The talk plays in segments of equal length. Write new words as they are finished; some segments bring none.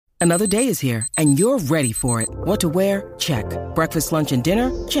Another day is here, and you're ready for it. What to wear? Check. Breakfast, lunch, and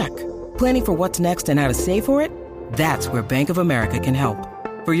dinner? Check. Planning for what's next and how to save for it? That's where Bank of America can help.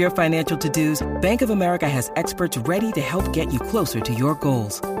 For your financial to-dos, Bank of America has experts ready to help get you closer to your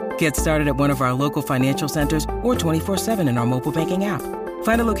goals. Get started at one of our local financial centers or 24/7 in our mobile banking app.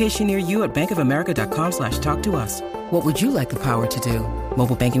 Find a location near you at bankofamerica.com/talktous. What would you like the power to do?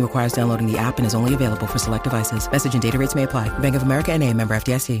 Mobile banking requires downloading the app and is only available for select devices. Message and data rates may apply. Bank of America N.A., member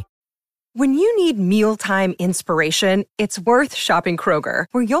FDIC. When you need mealtime inspiration, it's worth shopping Kroger,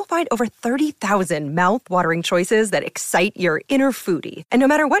 where you'll find over 30,000 mouth-watering choices that excite your inner foodie. And no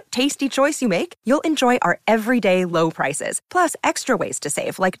matter what tasty choice you make, you'll enjoy our everyday low prices, plus extra ways to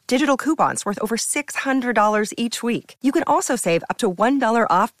save, like digital coupons worth over $600 each week. You can also save up to $1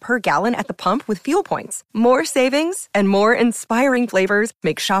 off per gallon at the pump with fuel points. More savings and more inspiring flavors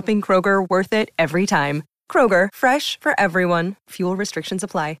make shopping Kroger worth it every time. Kroger, fresh for everyone. Fuel restrictions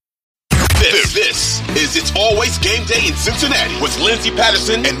apply. This is It's Always Game Day in Cincinnati with Lindsey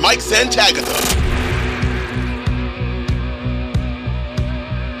Patterson and Mike Santagata.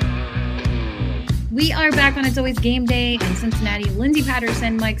 We are back on It's Always Game Day in Cincinnati. Lindsey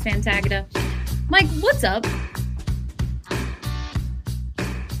Patterson, Mike Santagata. Mike, what's up?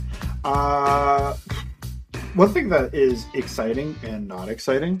 One thing that is exciting and not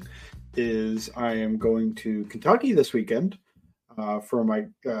exciting is I am going to Kentucky this weekend for my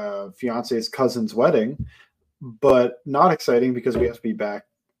fiance's cousin's wedding, but not exciting because we have to be back.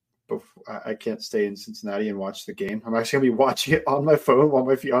 I can't stay in Cincinnati and watch the game. I'm actually going to be watching it on my phone while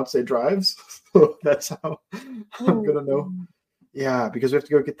my fiance drives. So that's how I'm going to know. Yeah, because we have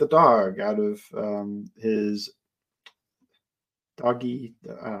to go get the dog out of his doggy,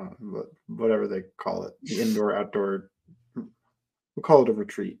 whatever they call it, the indoor-outdoor. We'll call it a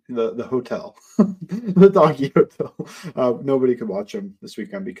retreat, the hotel, the doggy hotel. Nobody could watch him this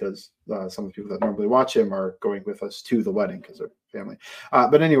weekend because some of the people that normally watch him are going with us to the wedding because they're family.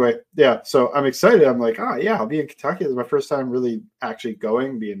 But anyway, yeah, so I'm excited. I'm like, yeah, I'll be in Kentucky. This is my first time really actually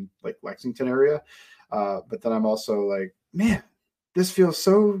going, being like Lexington area. But then I'm also like, man, this feels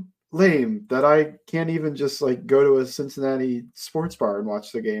so lame that I can't even just like go to a Cincinnati sports bar and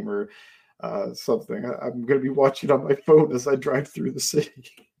watch the game or something. I'm going to be watching on my phone as I drive through the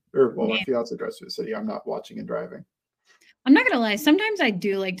city. My fiance drives through the city. I'm not watching and driving. I'm not going to lie. Sometimes I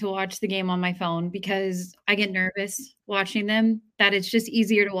do like to watch the game on my phone because I get nervous watching them, that it's just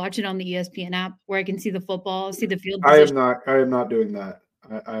easier to watch it on the ESPN app where I can see the football, see the field position. I am not doing that.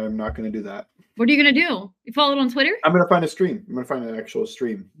 I am not going to do that. What are you going to do? You follow it on Twitter? I'm going to find a stream. I'm going to find an actual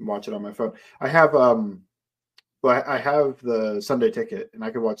stream and watch it on my phone. I have I have the Sunday ticket and I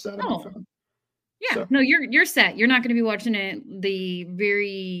could watch that on my phone. Yeah, so. No, you're set. You're not going to be watching it the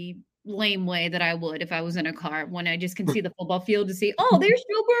very lame way that I would if I was in a car when I just can see the football field to see, oh, there's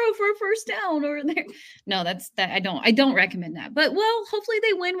Joe Burrow for a first down or there. No, that's that. I don't recommend that. But well, hopefully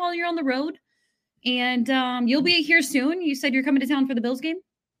they win while you're on the road, and you'll be here soon. You said you're coming to town for the Bills game.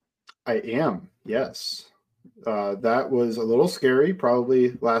 I am. Yes, that was a little scary.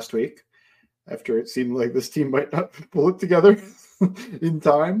 Probably last week, after it seemed like this team might not pull it together in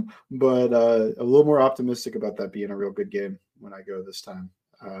time, but a little more optimistic about that being a real good game when I go this time.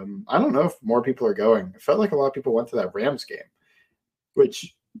 I don't know if more people are going. It felt like a lot of people went to that Rams game,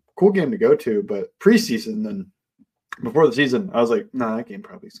 which cool game to go to, but preseason and before the season, I was like, nah, that game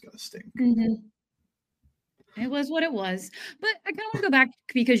probably is going to stink. Mm-hmm. It was what it was. But I kind of want to go back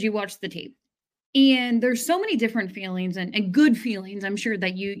because you watched the tape. And there's so many different feelings and good feelings. I'm sure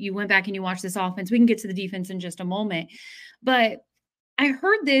that you went back and you watched this offense. We can get to the defense in just a moment. But I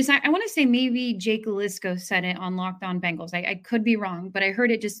heard this. I want to say maybe Jake Lisco said it on Locked On Bengals. I could be wrong, but I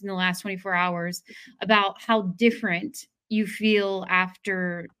heard it just in the last 24 hours about how different you feel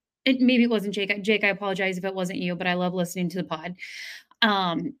after it. Maybe it wasn't Jake. Jake, I apologize if it wasn't you, but I love listening to the pod.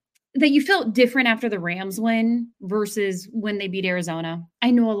 That you felt different after the Rams win versus when they beat Arizona.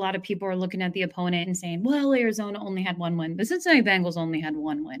 I know a lot of people are looking at the opponent and saying, well, Arizona only had one win. The Cincinnati Bengals only had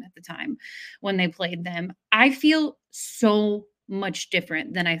one win at the time when they played them. I feel so much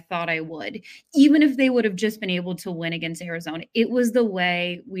different than I thought I would, even if they would have just been able to win against Arizona. It was the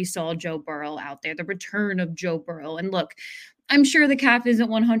way we saw Joe Burrow out there, the return of Joe Burrow. And look, I'm sure the calf isn't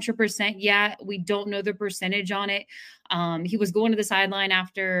 100% yet. We don't know the percentage on it. He was going to the sideline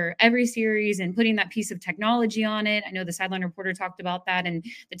after every series and putting that piece of technology on it. I know the sideline reporter talked about that, and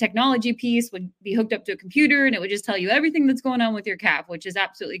the technology piece would be hooked up to a computer and it would just tell you everything that's going on with your calf, which is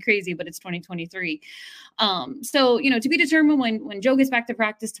absolutely crazy, but it's 2023. So, to be determined when Joe gets back to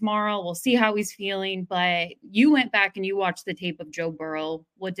practice tomorrow, we'll see how he's feeling. But you went back and you watched the tape of Joe Burrow.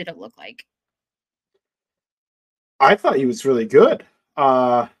 What did it look like? I thought he was really good.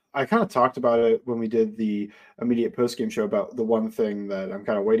 I kind of talked about it when we did the immediate post-game show about the one thing that I'm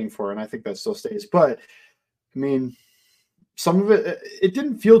kind of waiting for, and I think that still stays. But I mean, some of it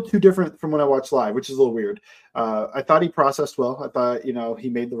didn't feel too different from when I watched live, which is a little weird. I thought he processed well. I thought, he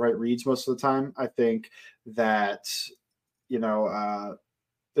made the right reads most of the time. I think that, I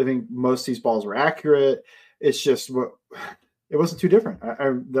think most of these balls were accurate. It's just it wasn't too different.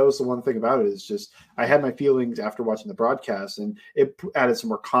 That was the one thing about it, is just I had my feelings after watching the broadcast, and it added some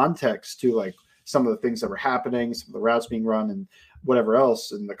more context to like some of the things that were happening, some of the routes being run, and whatever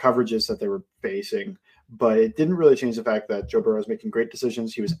else, and the coverages that they were facing. But it didn't really change the fact that Joe Burrow was making great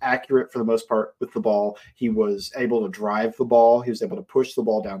decisions. He was accurate for the most part with the ball. He was able to drive the ball. He was able to push the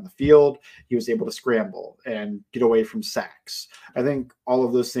ball down the field. He was able to scramble and get away from sacks. I think all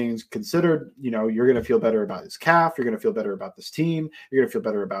of those things considered, you're going to feel better about his calf. You're going to feel better about this team. You're going to feel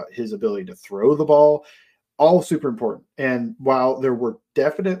better about his ability to throw the ball. All super important. And while there were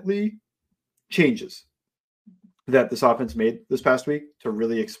definitely changes that this offense made this past week to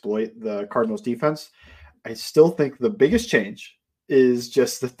really exploit the Cardinals defense, I still think the biggest change is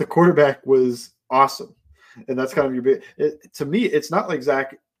just that the quarterback was awesome. And that's kind of your big, to me, it's not like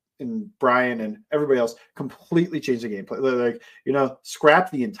Zach and Brian and everybody else completely changed the game play. Like,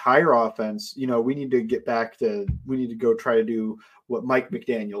 scrap the entire offense. We need to go try to do what Mike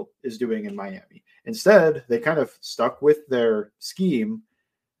McDaniel is doing in Miami. Instead, they kind of stuck with their scheme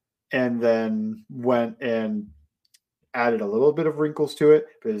and then went and added a little bit of wrinkles to it,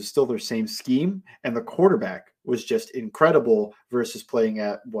 but it's still their same scheme. And the quarterback was just incredible versus playing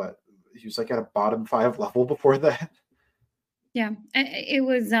at he was like at a bottom 5 level before that. Yeah, it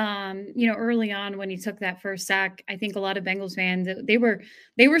was, early on when he took that first sack, I think a lot of Bengals fans, they were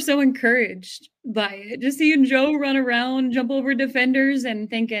so encouraged by it. Just seeing Joe run around, jump over defenders and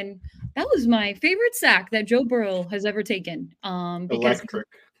thinking that was my favorite sack that Joe Burrow has ever taken. Because Electric.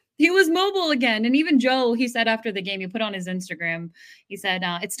 He was mobile again. And even Joe, he said after the game, he put on his Instagram, he said,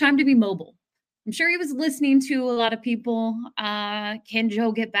 it's time to be mobile. I'm sure he was listening to a lot of people. Can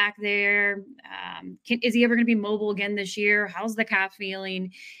Joe get back there? Is he ever going to be mobile again this year? How's the calf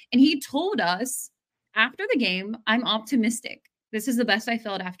feeling? And he told us after the game, I'm optimistic. This is the best I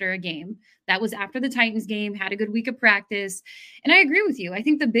felt after a game. That was after the Titans game, had a good week of practice. And I agree with you. I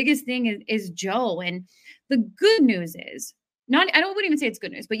think the biggest thing is Joe. And the good news is, I wouldn't even say it's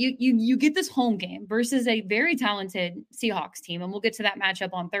good news, but you get this home game versus a very talented Seahawks team. And we'll get to that matchup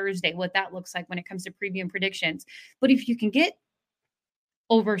on Thursday, what that looks like when it comes to preview and predictions. But if you can get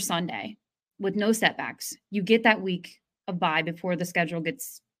over Sunday with no setbacks, you get that week of bye before the schedule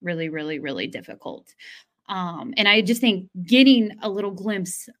gets really, really, really difficult. And I just think getting a little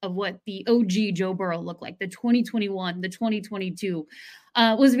glimpse of what the OG Joe Burrow looked like, the 2021, the 2022,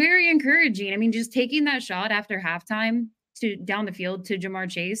 was very encouraging. I mean, just taking that shot after halftime down the field to Ja'Marr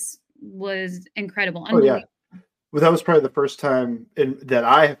Chase was incredible. Oh, yeah. Well, that was probably the first time that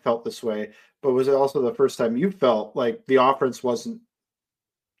I have felt this way, but was it also the first time you felt like the offense wasn't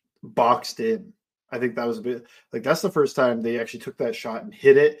boxed in? I think that was a bit like, that's the first time they actually took that shot and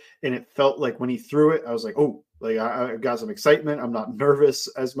hit it. And it felt like when he threw it, I was like, oh, like I got some excitement. I'm not nervous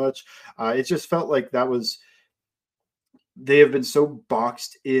as much. It just felt like they have been so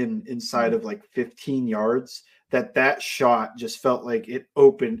boxed inside of like 15 yards that shot just felt like it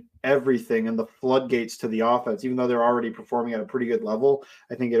opened everything and the floodgates to the offense. Even though they're already performing at a pretty good level,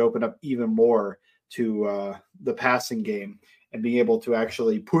 I think it opened up even more to the passing game and being able to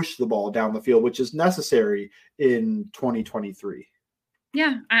actually push the ball down the field, which is necessary in 2023.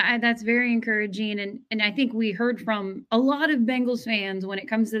 Yeah, that's very encouraging. And I think we heard from a lot of Bengals fans when it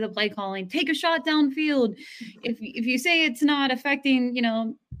comes to the play calling, take a shot downfield. If you say it's not affecting,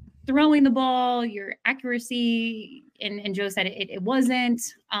 throwing the ball, your accuracy, and Joe said it wasn't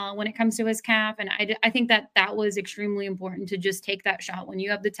when it comes to his calf. And I think that was extremely important to just take that shot when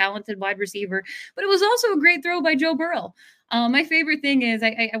you have the talented wide receiver. But it was also a great throw by Joe Burrow. My favorite thing is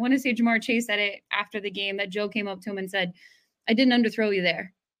I want to say Ja'Marr Chase said it after the game that Joe came up to him and said, I didn't underthrow you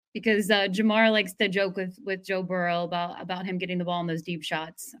there, because Ja'Marr likes to joke with Joe Burrow about him getting the ball in those deep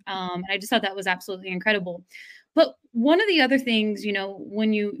shots. And I just thought that was absolutely incredible. But one of the other things,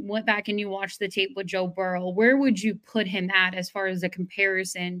 when you went back and you watched the tape with Joe Burrow, where would you put him at as far as a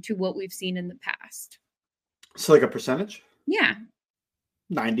comparison to what we've seen in the past? So like a percentage? Yeah.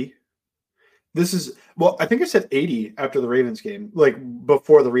 90. I think I said 80 after the Ravens game, like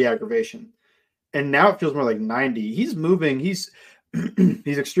before the re-aggravation. And now it feels more like 90. He's moving. He's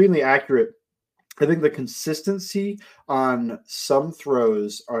extremely accurate. I think the consistency on some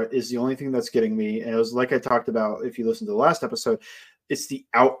throws is the only thing that's getting me. And it was like I talked about, if you listen to the last episode, it's the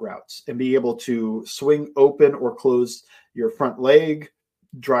out routes and being able to swing open or close your front leg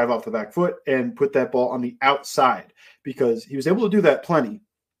drive off the back foot and put that ball on the outside, because he was able to do that plenty.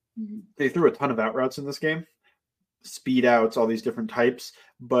 Mm-hmm. They threw a ton of out routes in this game, speed outs, all these different types,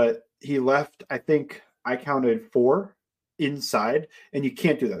 but he left, I think I counted 4 inside, and you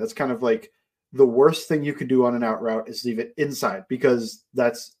can't do that. That's kind of like the worst thing you could do on an out route is leave it inside, because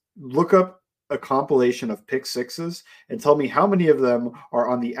look up a compilation of pick sixes and tell me how many of them are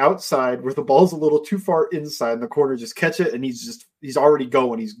on the outside where the ball's a little too far inside and the corner just catch it and he's already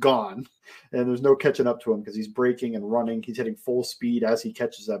going, he's gone, and there's no catching up to him because he's braking and running. He's hitting full speed as he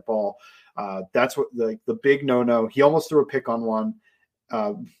catches that ball. That's what the big no. He almost threw a pick on one.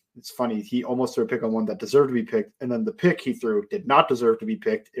 It's funny, he almost threw a pick on one that deserved to be picked, and then the pick he threw did not deserve to be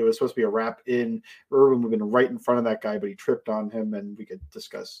picked. It was supposed to be a wrap in. Urban would have been right in front of that guy, but he tripped on him, and we could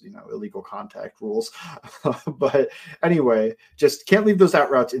discuss, illegal contact rules. But anyway, just can't leave those out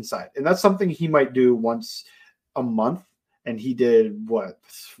routes inside. And that's something he might do once a month. And he did what?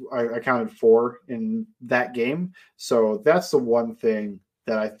 I counted 4 in that game. So that's the one thing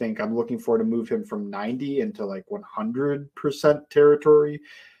that I think I'm looking for to move him from 90 into like 100% territory.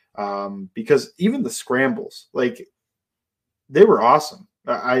 Because even the scrambles, like, they were awesome.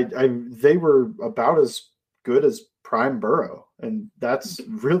 They were about as good as prime Burrow, and that's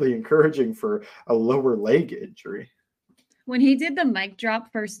really encouraging for a lower leg injury. When he did the mic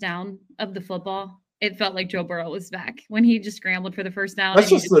drop first down of the football, it felt like Joe Burrow was back when he just scrambled for the first down.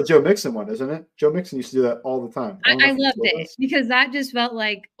 That's just the Joe Mixon one, isn't it? Joe Mixon used to do that all the time. I loved it because that just felt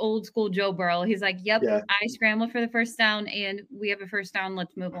like old school Joe Burrow. He's like, yep, yeah. I scrambled for the first down and we have a first down.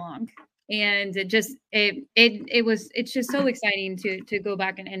 Let's move along. And it's just so exciting to go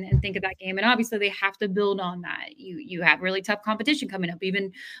back and think of that game. And obviously they have to build on that. You have really tough competition coming up,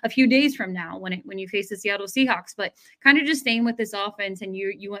 even a few days from now when you face the Seattle Seahawks. But kind of just staying with this offense, and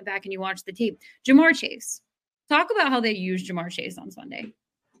you went back and you watched the tape. Ja'Marr Chase. Talk about how they used Ja'Marr Chase on Sunday.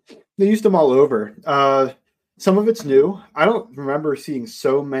 They used him all over. Some of it's new. I don't remember seeing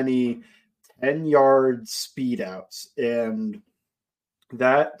so many 10-yard speed outs, and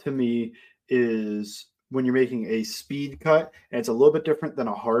that to me is when you're making a speed cut, and it's a little bit different than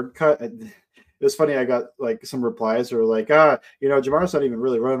a hard cut. It was funny. I got like some replies that were like, Jamar's not even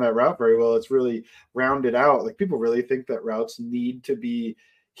really running that route very well. It's really rounded out. Like, people really think that routes need to be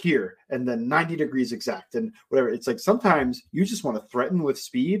here and then 90 degrees exact and whatever. It's like, sometimes you just want to threaten with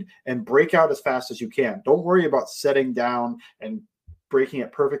speed and break out as fast as you can. Don't worry about setting down and breaking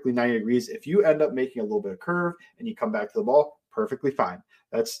it perfectly 90 degrees. If you end up making a little bit of curve and you come back to the ball, perfectly fine.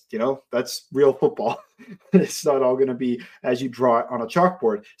 That's real football. It's not all going to be as you draw it on a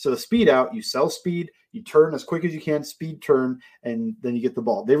chalkboard. So the speed out, you sell speed, you turn as quick as you can, speed turn, and then you get the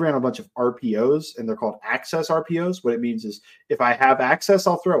ball. They ran a bunch of RPOs, and they're called access RPOs. What it means is, if I have access,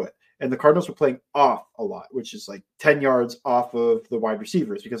 I'll throw it. And the Cardinals were playing off a lot, which is like 10 yards off of the wide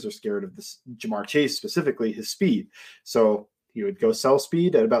receivers because they're scared of this Ja'Marr Chase, specifically his speed. So he would go sell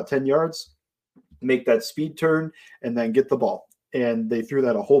speed at about 10 yards, make that speed turn, and then get the ball. And they threw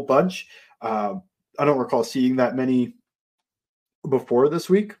that a whole bunch. I don't recall seeing that many before this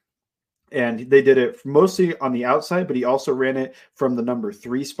week. And they did it mostly on the outside, but he also ran it from the number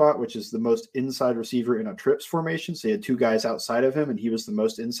 3 spot, which is the most inside receiver in a trips formation. So he had 2 guys outside of him, and he was the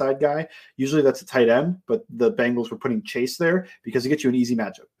most inside guy. Usually that's a tight end, but the Bengals were putting Chase there because it gets you an easy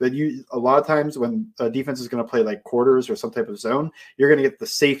matchup. But a lot of times when a defense is going to play like quarters or some type of zone, you're going to get the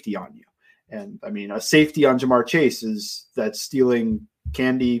safety on you. And I mean, a safety on Ja'Marr Chase is that stealing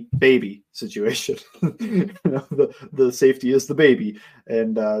candy baby situation. The safety is the baby,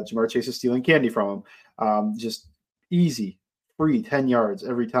 and Ja'Marr Chase is stealing candy from him. Just easy, free 10 yards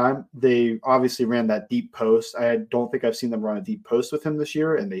every time. They obviously ran that deep post. I don't think I've seen them run a deep post with him this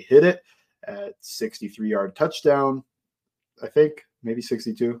year, and they hit it at 63-yard touchdown, I think. Maybe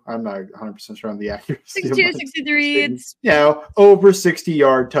 62. I'm not 100% sure on the accuracy. 62, 63. It's over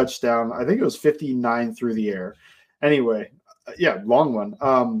 60-yard touchdown. I think it was 59 through the air. Anyway, long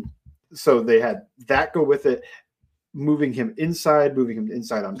one. So they had that go with it, moving him inside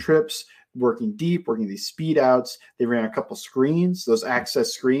on trips, working deep, working these speed outs. They ran a couple screens. Those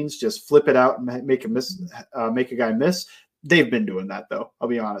access screens, just flip it out and make a guy miss. They've been doing that, though, I'll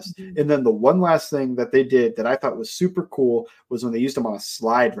be honest. Mm-hmm. And then the one last thing that they did that I thought was super cool was when they used them on a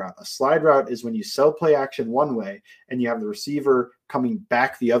slide route. A slide route is when you sell play action one way and you have the receiver coming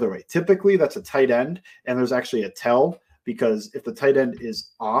back the other way. Typically, that's a tight end, and there's actually a tell, because if the tight end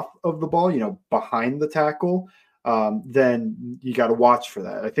is off of the ball, behind the tackle, then you got to watch for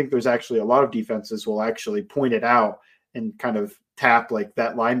that. I think there's actually a lot of defenses will actually point it out and kind of tap like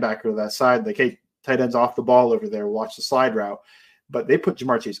that linebacker to that side, like, hey, tight end's off the ball over there, watch the slide route. But they put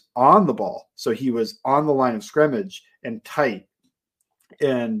Ja'Marr Chase on the ball, so he was on the line of scrimmage and tight.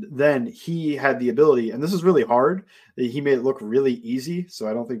 And then he had the ability, and this is really hard. He made it look really easy, so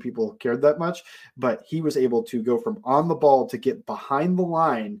I don't think people cared that much. But he was able to go from on the ball to get behind the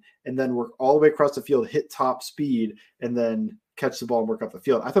line and then work all the way across the field, hit top speed, and then catch the ball and work up the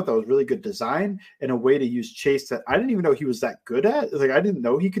field. I thought that was really good design and a way to use Chase that I didn't even know he was that good at. Like, I didn't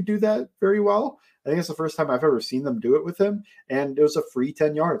know he could do that very well. I think it's the first time I've ever seen them do it with him. And it was a free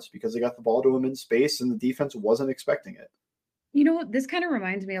 10 yards because they got the ball to him in space and the defense wasn't expecting it. You know, this kind of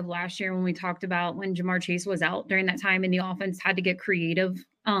reminds me of last year when we talked about when Ja'Marr Chase was out during that time and the offense had to get creative.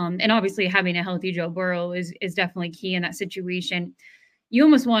 And obviously having a healthy Joe Burrow is definitely key in that situation. You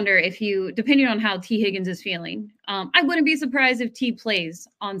almost wonder if you, depending on how T. Higgins is feeling, I wouldn't be surprised if T plays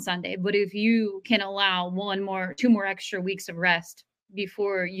on Sunday, but if you can allow 2 more extra weeks of rest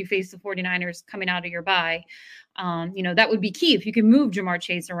before you face the 49ers coming out of your bye, that would be key if you can move Ja'Marr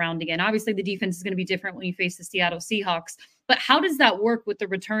Chase around again. Obviously, the defense is going to be different when you face the Seattle Seahawks, but how does that work with the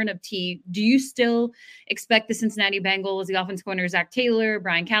return of T? Do you still expect the Cincinnati Bengals, the offense corner, Zach Taylor,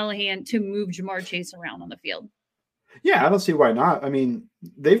 Brian Callahan, to move Ja'Marr Chase around on the field? Yeah, I don't see why not. I mean,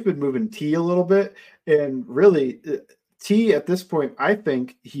 they've been moving T a little bit, and really T at this point, I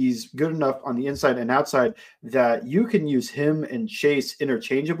think he's good enough on the inside and outside that you can use him and Chase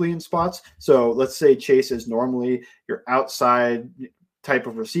interchangeably in spots. So let's say Chase is normally your outside type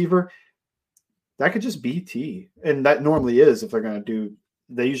of receiver. That could just be T. And that normally is if they're going to do,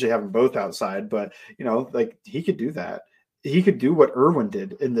 they usually have them both outside, but like he could do that. He could do what Irwin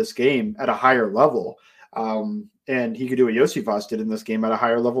did in this game at a higher level. And he could do what Iosivas did in this game at a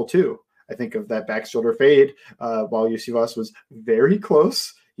higher level too. I think of that back shoulder fade while Iosivas was very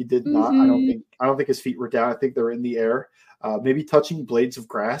close. He did not. I don't think his feet were down. I think they were in the air, maybe touching blades of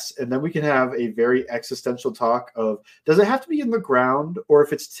grass. And then we can have a very existential talk of, does it have to be in the ground, or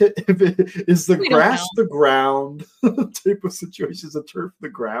if it's if it is the grass the ground type of situation, is the turf the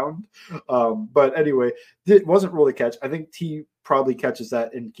ground? But anyway, it wasn't really a catch. I think T probably catches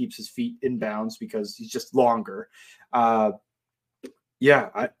that and keeps his feet in bounds because he's just longer.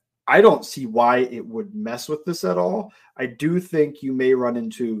 I don't see why it would mess with this at all. I do think you may run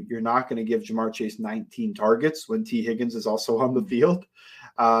into, you're not going to give Ja'Marr Chase 19 targets when T. Higgins is also on the field.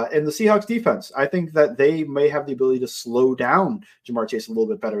 And the Seahawks defense, I think that they may have the ability to slow down Ja'Marr Chase a little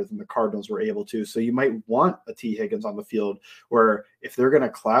bit better than the Cardinals were able to. So you might want a T. Higgins on the field where if they're going to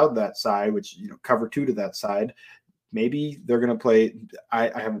cloud that side, which, cover 2 to that side, maybe they're going to play.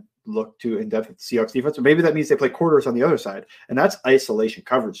 I haven't looked too in depth at the Seahawks defense, but maybe that means they play quarters on the other side. And that's isolation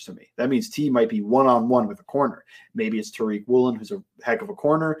coverage to me. That means T might be one-on-one with a corner. Maybe it's Tariq Woolen, who's a heck of a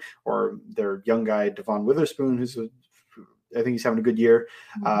corner, or their young guy, Devon Witherspoon, I think he's having a good year,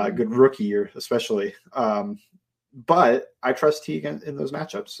 good rookie year, especially. But I trust T in those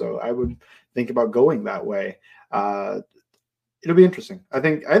matchups. So I would think about going that way. It'll be interesting. I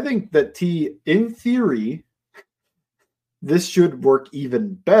think that T, in theory, this should work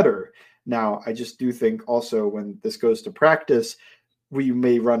even better. Now, I just do think also when this goes to practice, we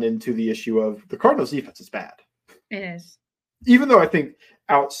may run into the issue of the Cardinals defense is bad. It is. Even though I think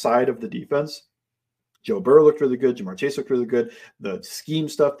outside of the defense, Joe Burrow looked really good. Ja'Marr Chase looked really good. The scheme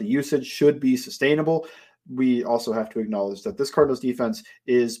stuff, the usage should be sustainable. We also have to acknowledge that this Cardinals defense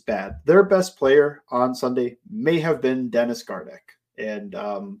is bad. Their best player on Sunday may have been Dennis Gardeck. And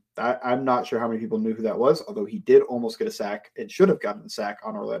I'm not sure how many people knew who that was, although he did almost get a sack and should have gotten a sack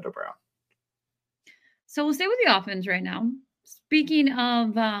on Orlando Brown. So we'll stay with the offense right now. Speaking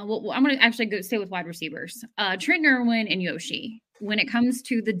of, I'm going to actually stay with wide receivers. Trent Irwin and Yoshi, when it comes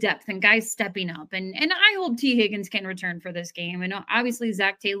to the depth and guys stepping up. And I hope T. Higgins can return for this game. And obviously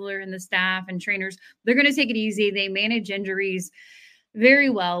Zach Taylor and the staff and trainers, they're going to take it easy. They manage injuries very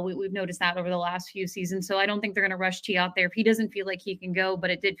well. We've noticed that over the last few seasons. So I don't think they're going to rush T out there if he doesn't feel like he can go, but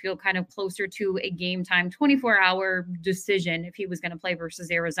it did feel kind of closer to a game time, 24-hour decision if he was going to play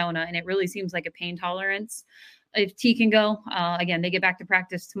versus Arizona. And it really seems like a pain tolerance if T can go. Again, they get back to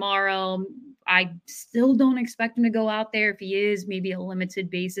practice tomorrow. I still don't expect him to go out there. If he is, maybe a limited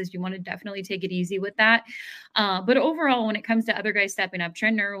basis. You want to definitely take it easy with that. But overall, when it comes to other guys stepping up,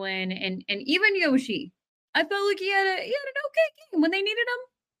 Trent Irwin and even Yoshi, I felt like he had an okay game when they needed him,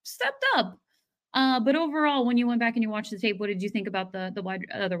 stepped up. But overall, when you went back and you watched the tape, what did you think about the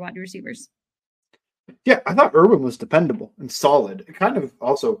other wide receivers? Yeah, I thought Irwin was dependable and solid. Kind of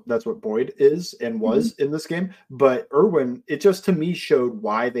also that's what Boyd is and was in this game. But Irwin, it just to me showed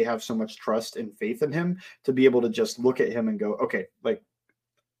why they have so much trust and faith in him to be able to just look at him and go, okay,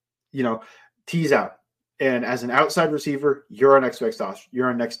 T's out. And as an outside receiver, you're our next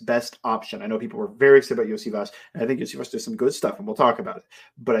best option. I know people were very excited about Iosivas, and I think Iosivas did some good stuff, and we'll talk about it.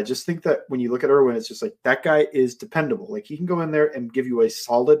 But I just think that when you look at Irwin, it's just like that guy is dependable. Like he can go in there and give you a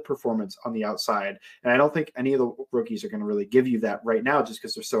solid performance on the outside. And I don't think any of the rookies are going to really give you that right now just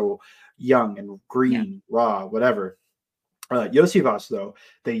because they're so young and green, raw, whatever. Iosivas, though,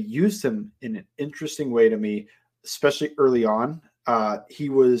 they used him in an interesting way to me, especially early on. He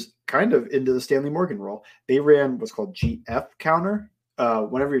was kind of into the Stanley Morgan role. They ran what's called GF counter.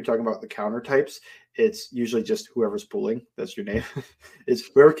 Whenever you're talking about the counter types, it's usually just whoever's pulling. That's your name. It's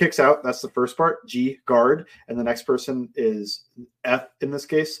whoever kicks out. That's the first part. G, guard. And the next person is F in this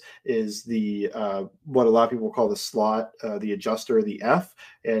case, is the what a lot of people call the slot, the adjuster, the F.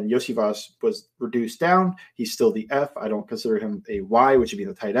 And Iosivas was reduced down. He's still the F. I don't consider him a Y, which would be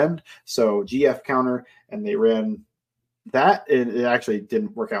the tight end. So GF counter, and they ran that. It actually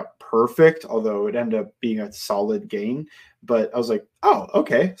didn't work out perfect, although it ended up being a solid gain. But I was like, oh,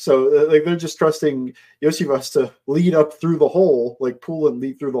 okay. So like they're just trusting Iosivas to lead up through the hole, like pull and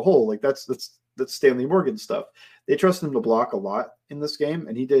lead through the hole. Like that's Stanley Morgan stuff. They trusted him to block a lot in this game,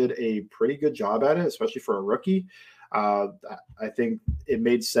 and he did a pretty good job at it, especially for a rookie. I think it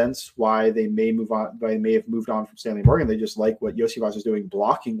made sense why they may have moved on from Stanley Morgan. They just like what Iosivas is doing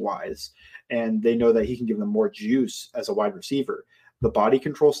blocking wise, and they know that he can give them more juice as a wide receiver. The body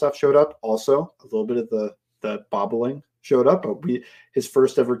control stuff showed up also. A little bit of the bobbling showed up, but his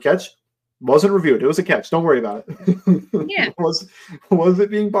first ever catch wasn't reviewed. It was a catch. Don't worry about it. Yeah. was it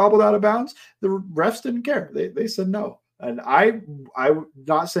being bobbled out of bounds? The refs didn't care. They said no. And I'm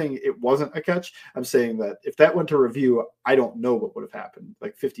not saying it wasn't a catch. I'm saying that if that went to review, I don't know what would have happened,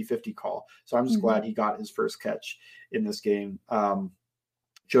 like 50-50 call. So I'm just glad he got his first catch in this game.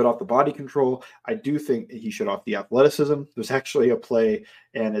 Showed off the body control. I do think he showed off the athleticism. There's actually a play,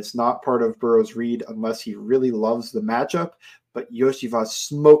 and it's not part of Burrow's read unless he really loves the matchup, but Iosivas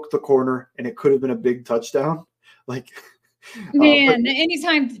smoked the corner, and it could have been a big touchdown. Like, man,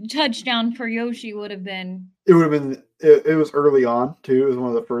 anytime touchdown for Yoshi would have been. It would have been. It was early on too. It was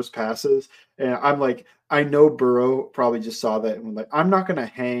one of the first passes, and I'm like, I know Burrow probably just saw that and was like, I'm not going to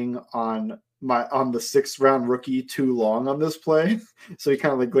hang on the 6th round rookie too long on this play. So he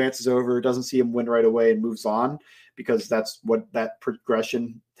kind of like glances over, doesn't see him win right away, and moves on because that's what that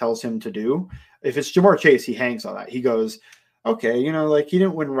progression tells him to do. If it's Jamar Chase, he hangs on that. He goes, okay, like he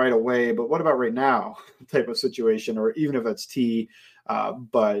didn't win right away, but what about right now type of situation, or even if it's T.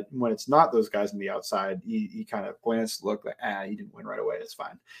 But when it's not those guys on the outside, he kind of glanced, looked like, he didn't win right away. It's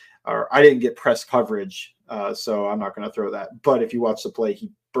fine. Or I didn't get press coverage, so I'm not going to throw that. But if you watch the play,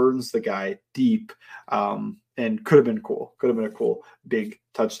 he burns the guy deep, and could have been cool. Could have been a cool big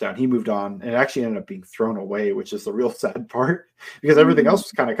touchdown. He moved on and it actually ended up being thrown away, which is the real sad part because everything else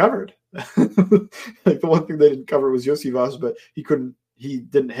was kind of covered. Like the one thing they didn't cover was Iosivas, but he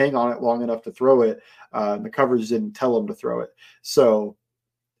didn't hang on it long enough to throw it. And the coverage didn't tell him to throw it. So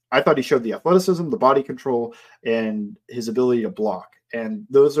I thought he showed the athleticism, the body control, and his ability to block. And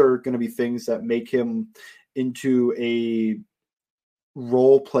those are going to be things that make him into a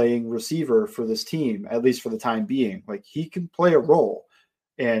role-playing receiver for this team, at least for the time being. Like he can play a role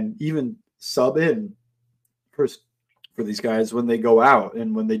and even sub in for these guys when they go out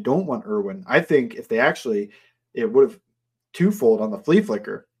and when they don't want Irwin. I think if it would have twofold on the flea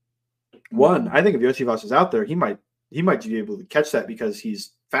flicker. One, I think if Iosivas is out there, he might be able to catch that because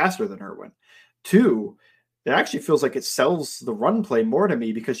he's faster than Irwin. Two, it actually feels like it sells the run play more to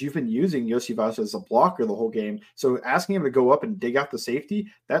me because you've been using Iosivas as a blocker the whole game. So asking him to go up and dig out the safety,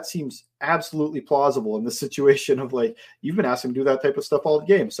 that seems absolutely plausible in this situation of like, you've been asking him to do that type of stuff all the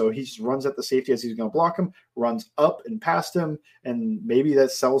game. So he just runs at the safety as he's going to block him, runs up and past him, and maybe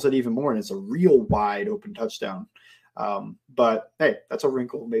that sells it even more. And it's a real wide open touchdown. But hey, that's a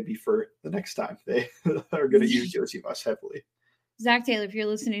wrinkle maybe for the next time they are going to use Iosivas heavily. Zach Taylor, if you're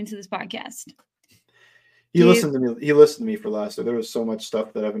listening to this podcast. He listened to me for last year. There was so much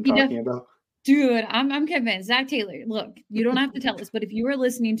stuff that I've been talking about. Dude, I'm convinced. Zach Taylor, look, you don't have to tell us, but if you are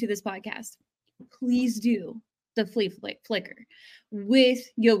listening to this podcast, please do the flea flicker with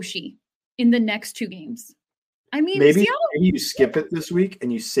Yoshi in the next 2 games. I mean, maybe you skip it this week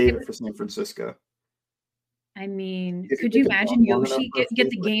and you save it for San Francisco. I mean, could you imagine Yoshi get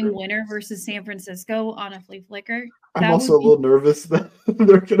the game winner versus San Francisco on a flea flicker? I'm also a little nervous that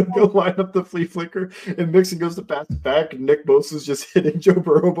they're going to go line up the flea flicker and Mixon goes to pass it back and Nick Bosa's just hitting Joe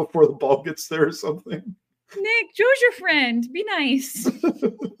Burrow before the ball gets there or something. Nick, Joe's your friend. Be nice.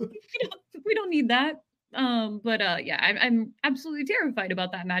 we don't need that. Yeah, I'm absolutely terrified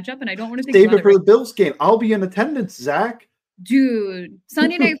about that matchup, and I don't want to think save about it for the Bills game. I'll be in attendance, Zach. Dude,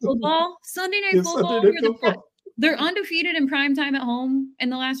 Sunday Night Football. They're undefeated in prime time at home in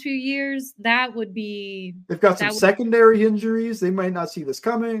the last few years. That would be. They've got some secondary injuries. They might not see this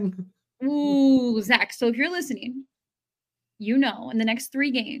coming. Ooh, Zach. So if you're listening, in the next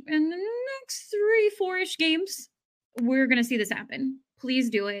 4-ish games, we're going to see this happen.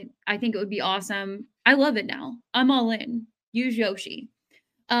 Please do it. I think it would be awesome. I love it now. I'm all in. Use Yoshi.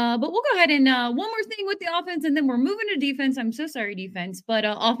 But we'll go ahead and one more thing with the offense, and then we're moving to defense. I'm so sorry, defense, but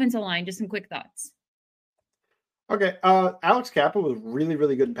offensive line, just some quick thoughts. Okay. Alex Kappa was really,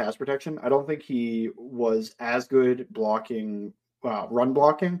 really good in pass protection. I don't think he was as good blocking, run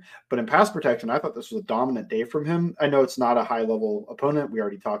blocking, but in pass protection, I thought this was a dominant day from him. I know it's not a high level opponent. We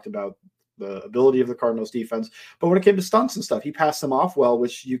already talked about the ability of the Cardinals defense, but when it came to stunts and stuff, he passed them off well,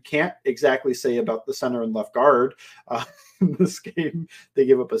 which you can't exactly say about the center and left guard. In this game, they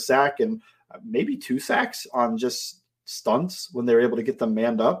gave up a sack and maybe 2 sacks on just stunts when they were able to get them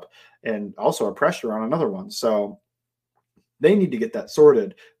manned up, and also a pressure on another one. So they need to get that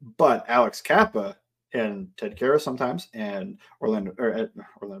sorted. But Alex Kappa and Ted Karras sometimes, and Orlando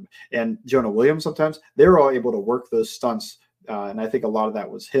and Jonah Williams sometimes, they're all able to work those stunts. And I think a lot of that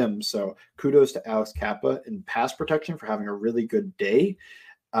was him. So kudos to Alex Kappa in pass protection for having a really good day.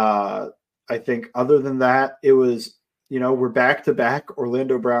 I think other than that, it was, we're back to back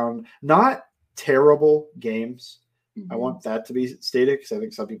Orlando Brown, not terrible games. Mm-hmm. I want that to be stated because I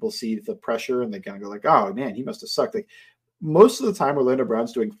think some people see the pressure and they kind of go like, oh man, he must have sucked. Like most of the time Orlando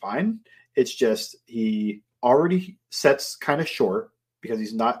Brown's doing fine. It's just he already sets kind of short because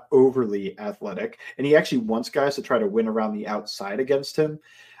he's not overly athletic. And he actually wants guys to try to win around the outside against him.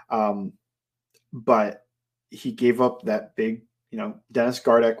 But he gave up that big, Dennis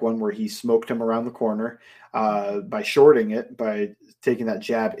Gardeck one where he smoked him around the corner by shorting it, by taking that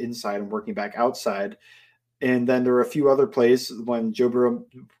jab inside and working back outside. And then there were a few other plays when Joe Burrow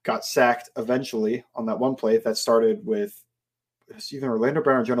got sacked eventually on that one play that started with either Orlando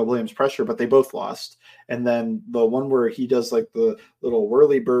Brown or Jonah Williams pressure, but they both lost. And then the one where he does like the little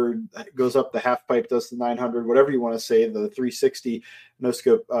whirly bird, goes up the half pipe, does the 900, whatever you want to say, the 360 no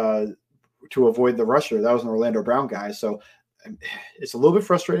scope to avoid the rusher. That was an Orlando Brown guy. So it's a little bit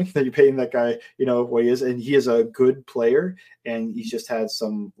frustrating that you're paying that guy, what he is. And he is a good player and he's just had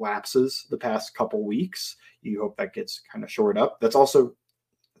some lapses the past couple weeks. You hope that gets kind of shored up. It's also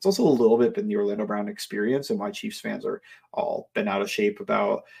a little bit been the Orlando Brown experience and why Chiefs fans are all been out of shape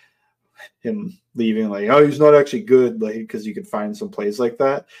about him leaving. Like, oh, he's not actually good. Like, because you could find some plays like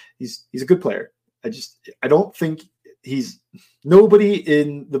that. He's a good player. I don't think nobody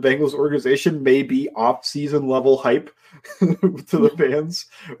in the Bengals organization may be off-season level hype to the fans,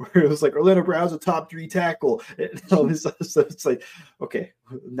 where it was like Orlando Brown's a top 3 tackle and all this other stuff. It's like, okay,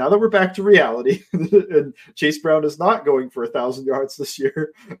 now that we're back to reality and Chase Brown is not going for 1,000 yards this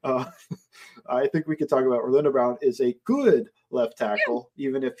year, I think we could talk about Orlando Brown is a good left tackle,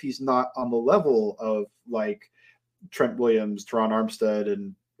 even if he's not on the level of like Trent Williams, Teron Armstead,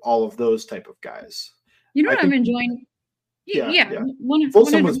 and all of those type of guys. I'm enjoying. Yeah.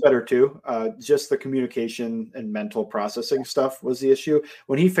 Wilson was better too. Just the communication and mental processing stuff was the issue.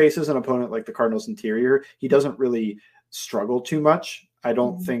 When he faces an opponent like the Cardinals interior, he doesn't really struggle too much. I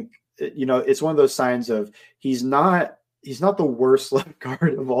don't think, it's one of those signs of he's not the worst left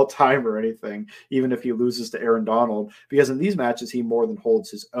guard of all time or anything, even if he loses to Aaron Donald, because in these matches, he more than holds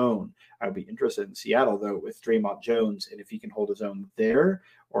his own. I'd be interested in Seattle though, with Draymond Jones, and if he can hold his own there,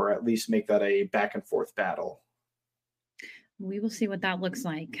 or at least make that a back and forth battle. We will see what that looks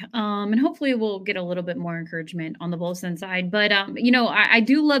like. And hopefully we'll get a little bit more encouragement on the Bolson side. But, I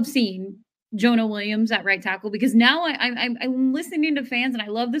do love seeing Jonah Williams at right tackle, because now I'm listening to fans and I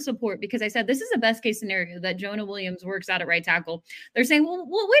love the support, because I said this is a best case scenario that Jonah Williams works out at right tackle. They're saying, well,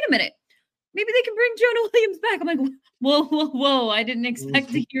 wait a minute. Maybe they can bring Jonah Williams back. I'm like, whoa. I didn't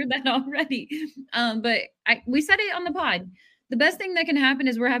expect to hear that already. But we said it on the pod. The best thing that can happen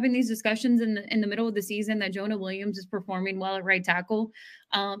is we're having these discussions in the middle of the season that Jonah Williams is performing well at right tackle.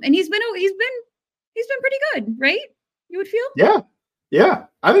 And he's been pretty good, right? You would feel? Yeah.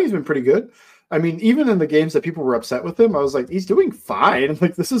 I think he's been pretty good. I mean, even in the games that people were upset with him, I was like, he's doing fine.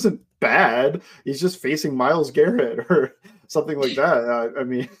 Like, this isn't bad. He's just facing Myles Garrett or something like that. I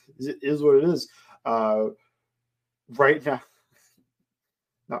mean, it is what it is. Right now,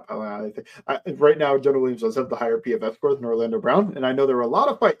 right now, Jonah Williams does have the higher PFF score than Orlando Brown. And I know there were a lot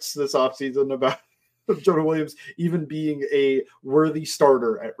of fights this offseason about Jonah Williams even being a worthy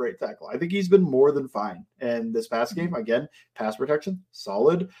starter at right tackle. I think he's been more than fine. And this past game, again, pass protection,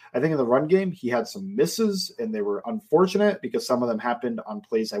 solid. I think in the run game, he had some misses, and they were unfortunate because some of them happened on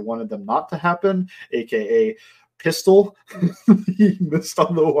plays I wanted them not to happen, aka pistol he missed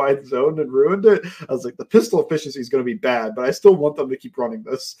on the wide zone and ruined it. I was like, the pistol efficiency is going to be bad, but I still want them to keep running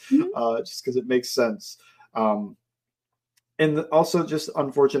this just because it makes sense. And also just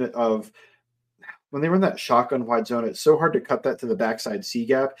unfortunate of when they run that shotgun wide zone, it's so hard to cut that to the backside C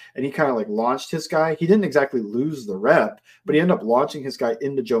gap. And he kind of like launched his guy. He didn't exactly lose the rep, but he ended up launching his guy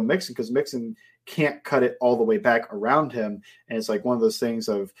into Joe Mixon because Mixon can't cut it all the way back around him. And it's like one of those things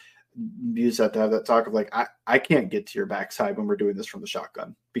of you just have to have that talk of like, I can't get to your backside when we're doing this from the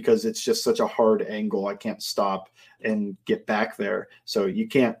shotgun because it's just such a hard angle. I can't stop and get back there. So you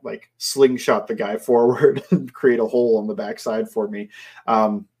can't like slingshot the guy forward and create a hole on the backside for me.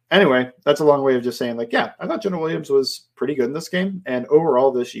 Anyway, that's a long way of just saying like, yeah, I thought Jonah Williams was pretty good in this game. And overall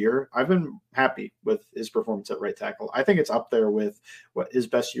this year, I've been happy with his performance at right tackle. I think it's up there with what his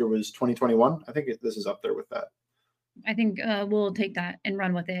best year was 2021. I think this is up there with that. I think we'll take that and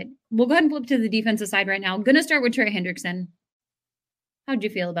run with it. We'll go ahead and flip to the defensive side right now. I'm going to start with Trey Hendrickson. How'd you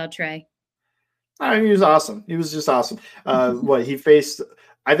feel about Trey? He was awesome. He was just awesome. He faced,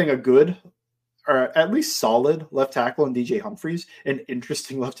 I think, a good or at least solid left tackle in DJ Humphries, an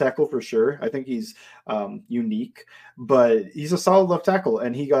interesting left tackle for sure. I think he's unique, but he's a solid left tackle,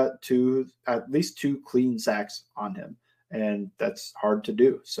 and he got at least two clean sacks on him. And that's hard to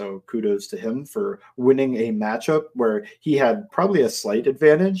do. So kudos to him for winning a matchup where he had probably a slight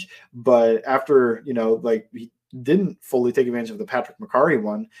advantage, but after, he didn't fully take advantage of the Patrick Mekari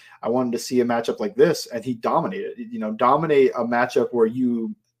one. I wanted to see a matchup like this, and he dominated, dominate a matchup where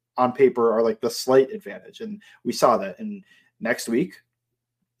you on paper are like the slight advantage. And we saw that. And next week,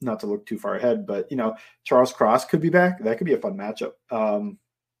 not to look too far ahead, but Charles Cross could be back. That could be a fun matchup.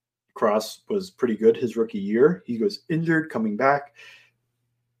 Cross was pretty good his rookie year. He was injured, coming back.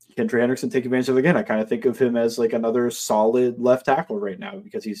 Can Trey Hendrickson take advantage of it again? I kind of think of him as like another solid left tackle right now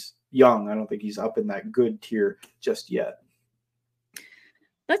because he's young. I don't think he's up in that good tier just yet.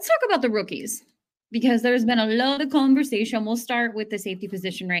 Let's talk about the rookies because there's been a lot of conversation. We'll start with the safety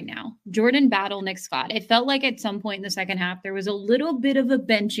position right now. Jordan Battle, Nick Scott. It felt like at some point in the second half, there was a little bit of a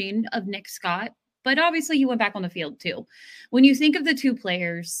benching of Nick Scott, but obviously he went back on the field too. When you think of the two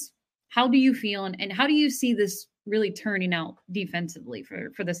players, how do you feel and how do you see this really turning out defensively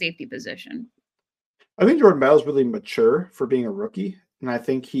for the safety position? I think Jordan Battle's really mature for being a rookie. And I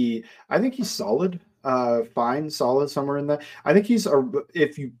think he's solid, fine, solid somewhere in that. I think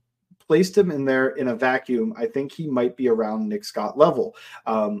if you placed him in there in a vacuum, I think he might be around Nick Scott level.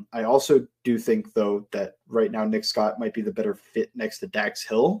 I also do think though that right now Nick Scott might be the better fit next to Dax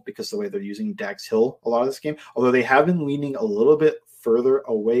Hill because the way they're using Dax Hill a lot of this game, although they have been leaning a little bit further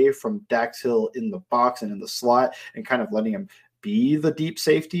away from Dax Hill in the box and in the slot and kind of letting him be the deep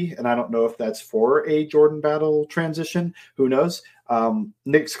safety. And I don't know if that's for a Jordan Battle transition. Who knows?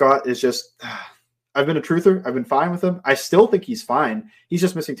 Nick Scott is just, I've been a truther. I've been fine with him. I still think he's fine. He's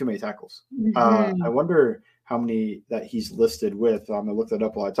just missing too many tackles. I wonder how many that he's listed with. I'm going to look that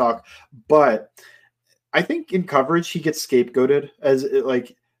up while I talk. But I think in coverage, he gets scapegoated as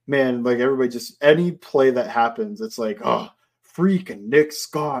everybody just, any play that happens, it's like, oh, freaking Nick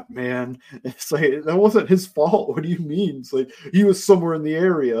Scott, man. It's like, that wasn't his fault. What do you mean? It's like, he was somewhere in the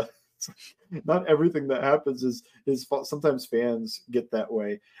area. It's like, not everything that happens is his fault. Sometimes fans get that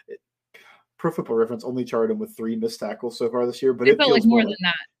way. Pro Football Reference only charted him with 3 missed tackles so far this year, but it felt feels like more than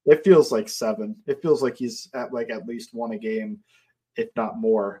that. It feels like 7. It feels like he's at least 1 a game, if not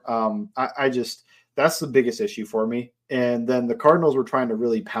more. That's the biggest issue for me. And then the Cardinals were trying to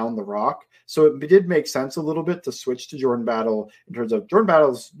really pound the rock. So it did make sense a little bit to switch to Jordan Battle in terms of Jordan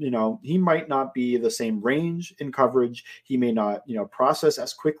Battle's, he might not be the same range in coverage. He may not, process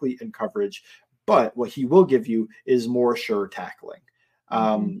as quickly in coverage, but what he will give you is more sure tackling.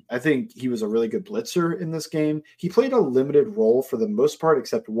 I think he was a really good blitzer in this game. He played a limited role for the most part,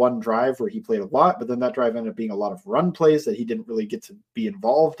 except one drive where he played a lot, but then that drive ended up being a lot of run plays that he didn't really get to be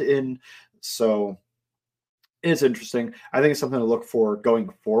involved in. So it's interesting. I think it's something to look for going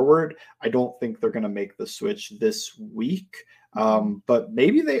forward. I don't think they're going to make the switch this week, but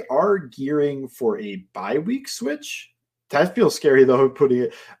maybe they are gearing for a bye week switch. That feels scary though, putting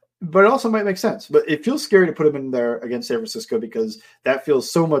it, but it also might make sense. But it feels scary to put him in there against San Francisco because that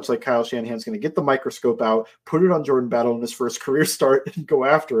feels so much like Kyle Shanahan's going to get the microscope out, put it on Jordan Battle in his first career start and go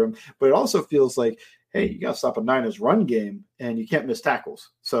after him. But it also feels like, hey, you got to stop a Niners run game and you can't miss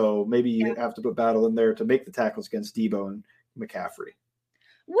tackles. So maybe you have to put Battle in there to make the tackles against Debo and McCaffrey.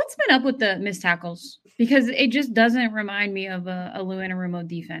 What's been up with the missed tackles? Because it just doesn't remind me of a Lou Anarumo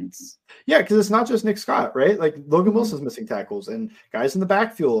defense. Yeah, because it's not just Nick Scott, right? Like Logan Mhm. Wilson's missing tackles, and guys in the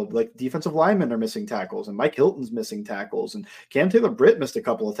backfield, like defensive linemen, are missing tackles, and Mike Hilton's missing tackles, and Cam Taylor-Britt missed a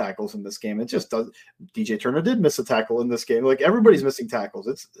couple of tackles in this game. It just does. DJ Turner did miss a tackle in this game. Like everybody's missing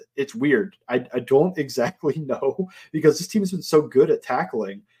tackles. It's weird. I don't exactly know, because this team has been so good at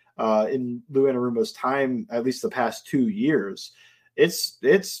tackling in Lou Anarumo's time, at least the past 2 years.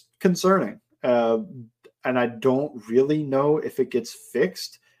 It's concerning. And I don't really know if it gets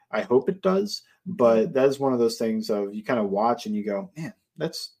fixed. I hope it does, but that is one of those things of you kind of watch and you go, man,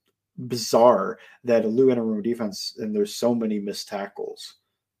 that's bizarre that a Lou Anarumo defense and there's so many missed tackles.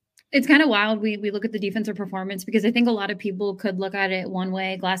 It's kind of wild. We look at the defensive performance because I think a lot of people could look at it one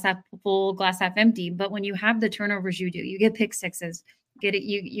way, glass half full, glass half empty. But when you have the turnovers you do, you get pick sixes,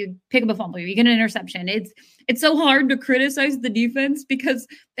 you pick up a fumble, you get an interception. It's so hard to criticize the defense because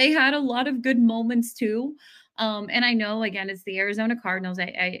they had a lot of good moments too. And I know, again, it's the Arizona Cardinals.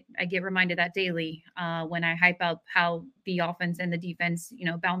 I get reminded that daily when I hype up how the offense and the defense,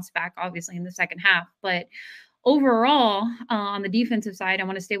 bounce back, obviously, in the second half. But overall, on the defensive side, I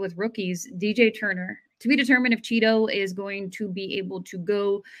want to stay with rookies. DJ Turner, to be determined if Cheeto is going to be able to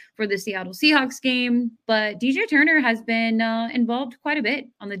go for the Seattle Seahawks game. But DJ Turner has been involved quite a bit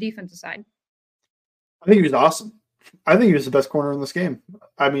on the defensive side. I think he was awesome. I think he was the best corner in this game.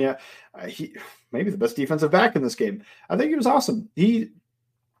 I mean, he maybe the best defensive back in this game. I think he was awesome. He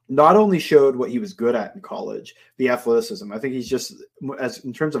not only showed what he was good at in college, the athleticism. I think he's just, as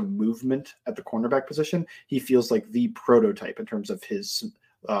in terms of movement at the cornerback position, he feels like the prototype in terms of his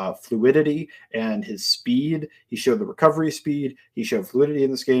fluidity and his speed. He showed the recovery speed. He showed fluidity in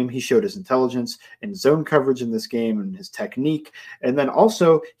this game. He showed his intelligence and zone coverage in this game and his technique. And then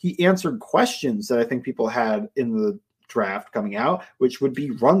also he answered questions that I think people had in the draft coming out, which would be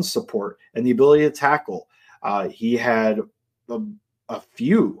run support and the ability to tackle. He had a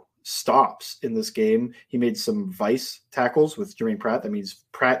few stops in this game. He made some vice tackles with Jermaine Pratt. That means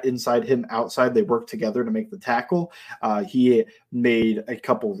Pratt inside, him outside. They work together to make the tackle. He made a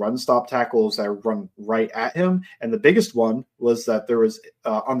couple run stop tackles that run right at him. And the biggest one was that there was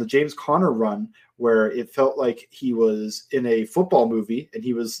on the James Conner run where it felt like he was in a football movie and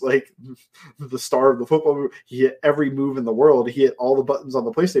he was like the star of the football movie. He hit every move in the world. He hit all the buttons on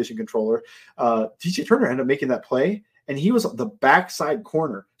the PlayStation controller. DJ Turner ended up making that play. And he was the backside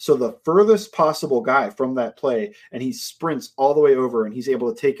corner, so the furthest possible guy from that play, and he sprints all the way over, and he's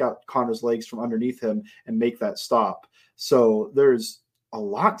able to take out Connor's legs from underneath him and make that stop. So there's a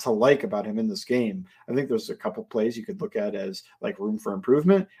lot to like about him in this game. I think there's a couple plays you could look at as like room for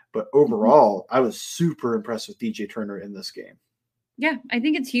improvement, but overall, I was super impressed with DJ Turner in this game. Yeah, I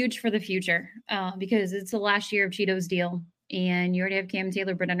think it's huge for the future because it's the last year of Cheeto's deal. And you already have Cam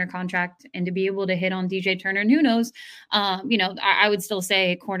Taylor-Britt under contract, and to be able to hit on DJ Turner, and who knows, I would still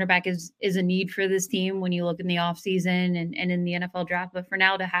say cornerback is a need for this team when you look in the offseason and in the NFL draft. But for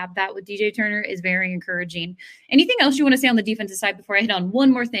now, to have that with DJ Turner is very encouraging. Anything else you want to say on the defensive side before I hit on one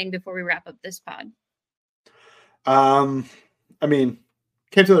more thing before we wrap up this pod? I mean,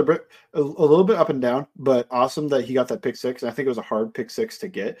 Cam Taylor-Britt, a little bit up and down, but awesome that he got that pick six. And I think it was a hard pick six to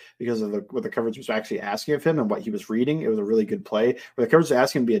get because of what the coverage was actually asking of him and what he was reading. It was a really good play where the coverage was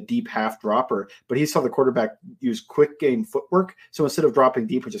asking him to be a deep half dropper, but he saw the quarterback use quick game footwork. So instead of dropping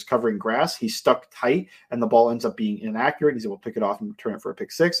deep or just covering grass, he stuck tight and the ball ends up being inaccurate. He's able to pick it off and return it for a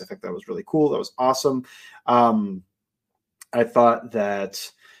pick six. I think that was really cool. That was awesome. I thought that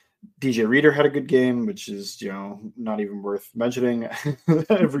DJ Reader had a good game, which is, not even worth mentioning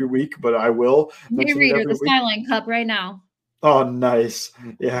every week, but I will. DJ Reader, the Skyline Cup right now. Oh, nice.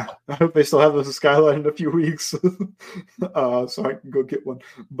 Yeah. I hope they still have the Skyline in a few weeks so I can go get one.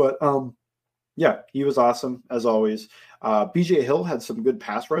 But yeah, he was awesome as always. BJ Hill had some good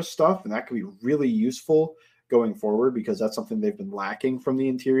pass rush stuff, and that could be really useful going forward because that's something they've been lacking from the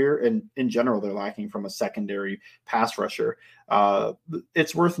interior, and in general they're lacking from a secondary pass rusher.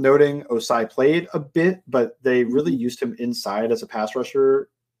 It's worth noting Osai played a bit, but they really used him inside as a pass rusher,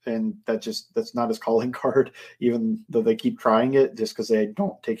 and that's not his calling card, even though they keep trying it, just because they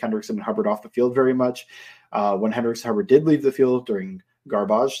don't take Hendrickson and Hubbard off the field very much. When Hendrickson and Hubbard did leave the field during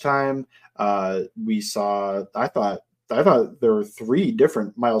garbage time, we saw, I thought there were 3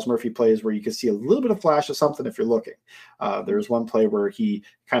 different Myles Murphy plays where you could see a little bit of flash of something if you're looking. There was one play where he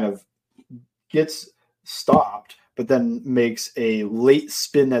kind of gets stopped, but then makes a late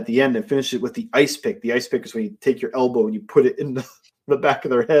spin at the end and finishes it with the ice pick. The ice pick is when you take your elbow and you put it in the back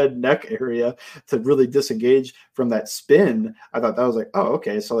of their head, neck area to really disengage from that spin. I thought that was like, oh,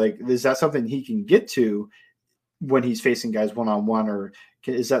 okay. So like, is that something he can get to when he's facing guys one-on-one, or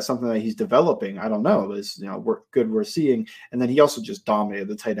is that something that he's developing? I don't know. It's, we're seeing. And then he also just dominated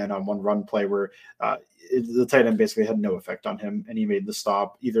the tight end on one run play where the tight end basically had no effect on him, and he made the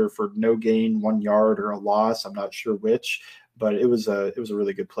stop either for no gain, 1 yard, or a loss. I'm not sure which, but it was a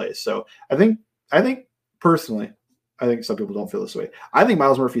really good play. So I think personally, I think some people don't feel this way. I think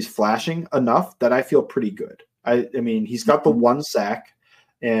Myles Murphy's flashing enough that I feel pretty good. I mean, he's got the 1 sack.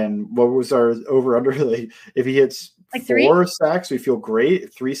 And what was our over-under? Like, if he hits like 4 sacks, we feel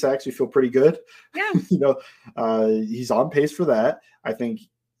great. 3 sacks, we feel pretty good. Yeah. He's on pace for that. I think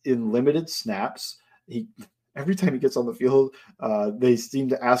in limited snaps, every time he gets on the field, they seem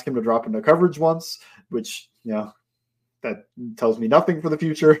to ask him to drop into coverage once, which, that tells me nothing for the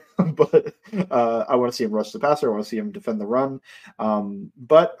future. But I want to see him rush the passer. I want to see him defend the run.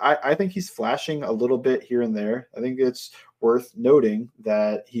 But I think he's flashing a little bit here and there. I think it's worth noting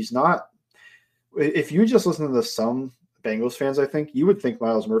that he's not – if you just listen to some Bengals fans, I think, you would think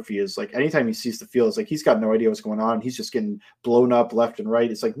Myles Murphy is like, anytime he sees the field, it's like he's got no idea what's going on. He's just getting blown up left and right.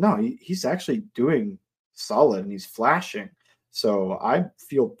 It's like, no, he's actually doing solid, and he's flashing. So I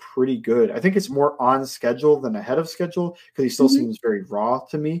feel pretty good. I think it's more on schedule than ahead of schedule, because he still seems very raw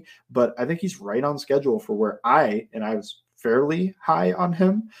to me. But I think he's right on schedule for where I was fairly high on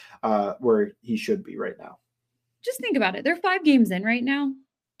him, where he should be right now. Just think about it. They're 5 games in right now,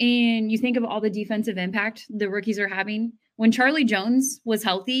 and you think of all the defensive impact the rookies are having. When Charlie Jones was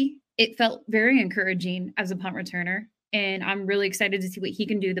healthy, it felt very encouraging as a punt returner, and I'm really excited to see what he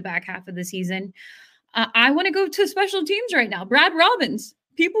can do the back half of the season. I want to go to special teams right now. Brad Robbins.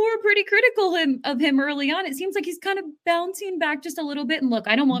 People were pretty critical of him early on. It seems like he's kind of bouncing back just a little bit. And look,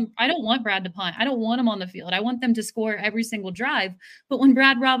 I don't want Brad to punt. I don't want him on the field. I want them to score every single drive. But when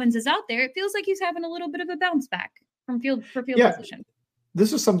Brad Robbins is out there, it feels like he's having a little bit of a bounce back from field position.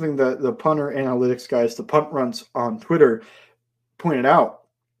 This is something that the punter analytics guys, the punt runs on Twitter, pointed out,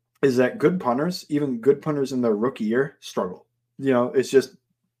 is that good punters, even good punters in their rookie year, struggle. It's just,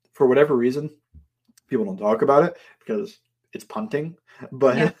 for whatever reason, people don't talk about it because it's punting,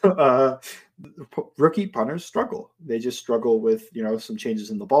 but rookie punters struggle. They just struggle with, some changes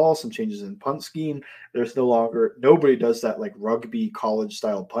in the ball, some changes in punt scheme. There's nobody does that like rugby college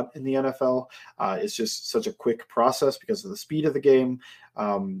style punt in the NFL. It's just such a quick process because of the speed of the game.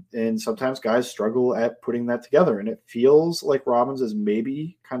 And sometimes guys struggle at putting that together. And it feels like Robbins is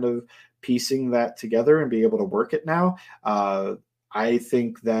maybe kind of piecing that together and being able to work it now. I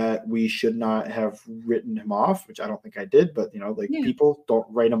think that we should not have written him off, which I don't think I did, but people don't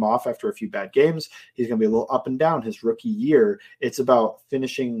write him off after a few bad games. He's going to be a little up and down his rookie year. It's about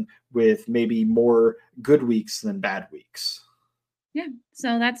finishing with maybe more good weeks than bad weeks. Yeah.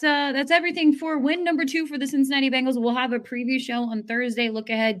 So that's everything for win number 2 for the Cincinnati Bengals. We'll have a preview show on Thursday. Look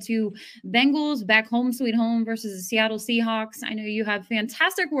ahead to Bengals back home, sweet home versus the Seattle Seahawks. I know you have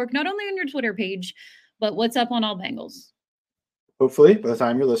fantastic work, not only on your Twitter page, but what's up on All Bengals. Hopefully, by the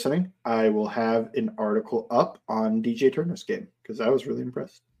time you're listening, I will have an article up on DJ Turner's game, because I was really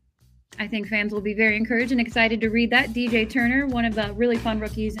impressed. I think fans will be very encouraged and excited to read that. DJ Turner, one of the really fun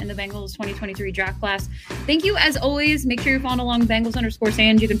rookies in the Bengals 2023 draft class. Thank you, as always. Make sure you're following along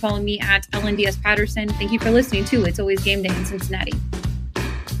Bengals_Sands. You can follow me at LNDS Patterson. Thank you for listening, too. It's always game day in Cincinnati.